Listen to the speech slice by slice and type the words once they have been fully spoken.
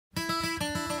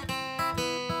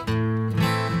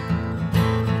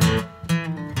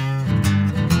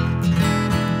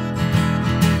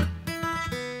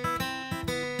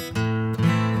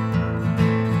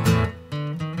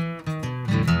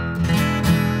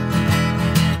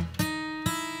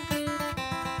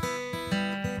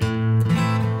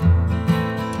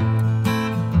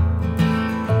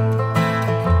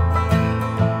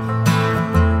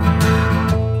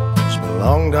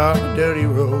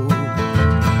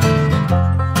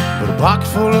pocket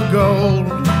full of gold.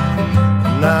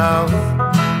 Now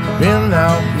I've been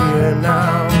out here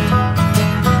now,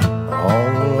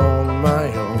 all on my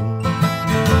own.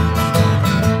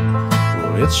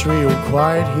 Well, it's real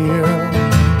quiet here,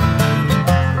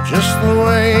 just the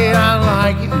way I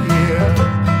like it here.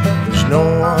 There's no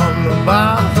one to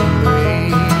bother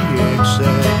me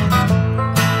except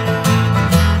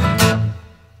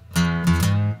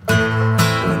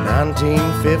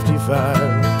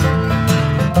 1955,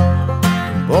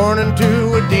 born into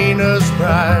Adina's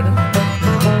pride.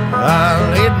 I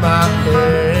laid my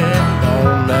head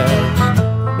on that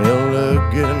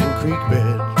Milligan Creek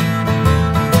bed.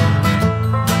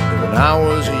 When I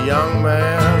was a young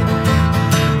man,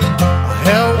 I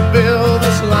helped build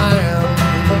this land.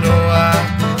 Oh, I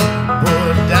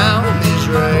put down these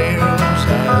rails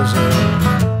as a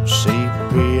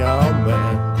CPR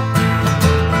man.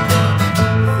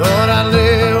 Thought I'd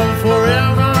live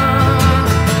forever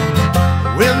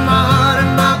with my heart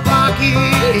in my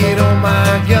pocket, oh my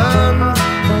gun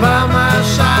by my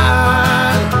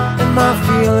side, and my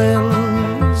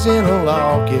feelings in a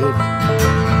locket.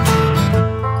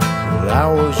 That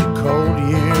was a cold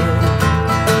year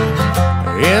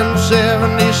in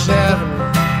 '77,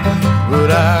 but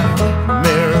I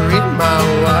married my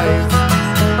wife.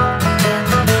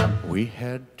 We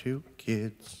had 2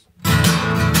 kids. I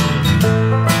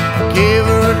gave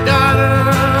her a daughter,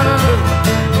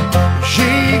 she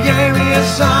gave me a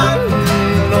son.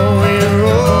 Oh, we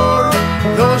rode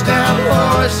those damn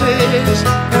horses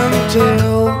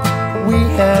until we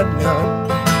had none.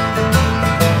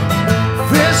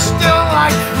 We're still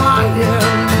like flying,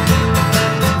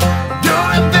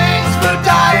 doing things for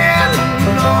dying.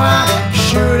 Oh, I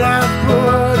should have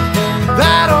put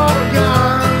that old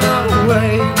gun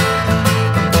away,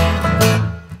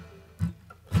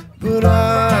 but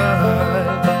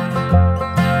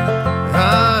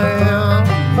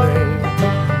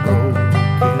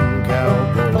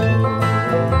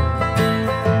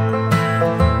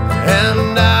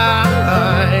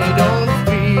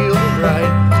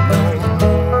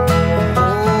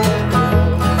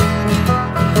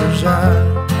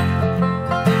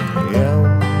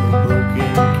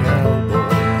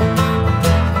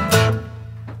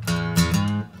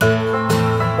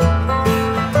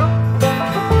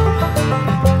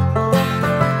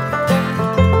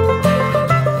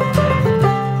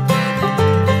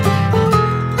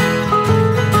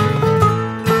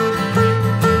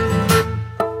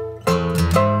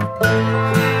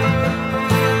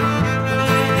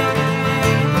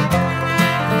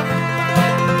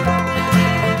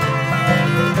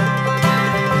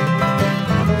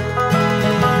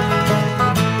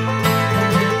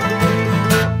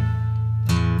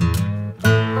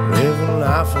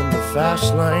in the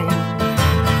fast lane,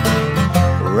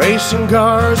 racing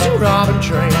cars and robbing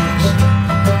trains.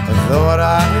 I thought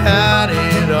I had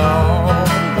it all,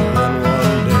 and then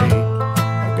one day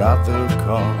I got the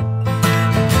call.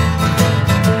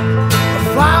 My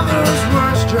father's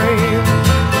worst dream,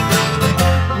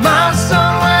 my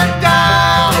son went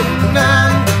down,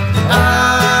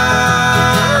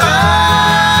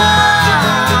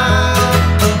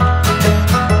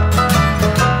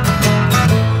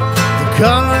 and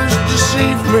colors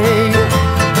deceive me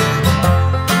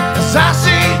as I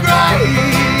see gray.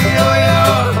 Oh, you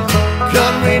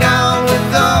cut me down with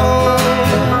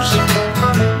those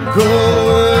cold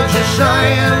words you're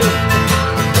saying.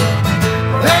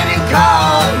 Then you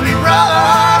call me brother,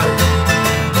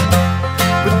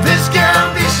 but this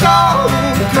can't be so,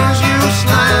 'cause you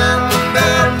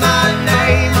slandered my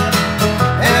name.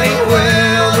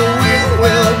 Anywhere the wind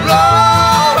will blow,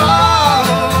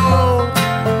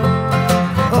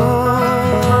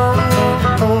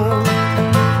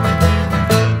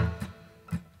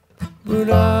 but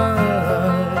I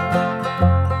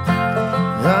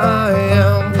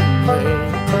am a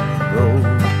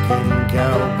broken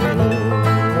cowboy,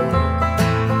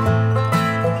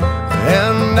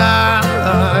 and I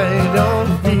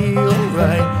don't feel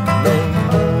right no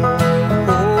more,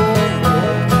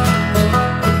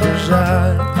 'cause I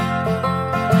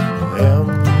am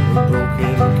a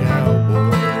broken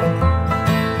cowboy.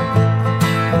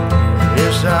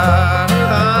 Yes, I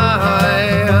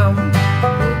am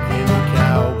a broken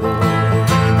cowboy.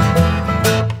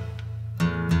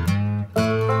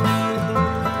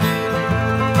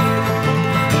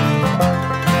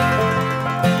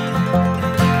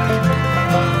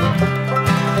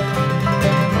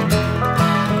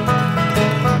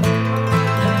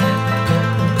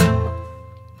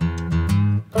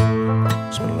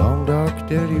 It's a long, dark,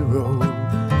 dirty road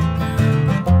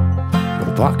with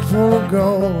a pocket full of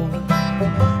gold,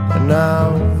 and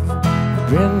I've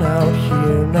been out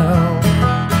here now,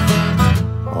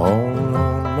 all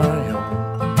on my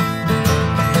own.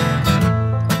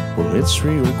 Well, it's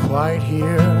real quiet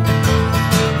here,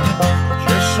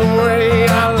 just the way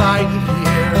I like it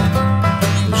here.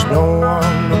 There's no one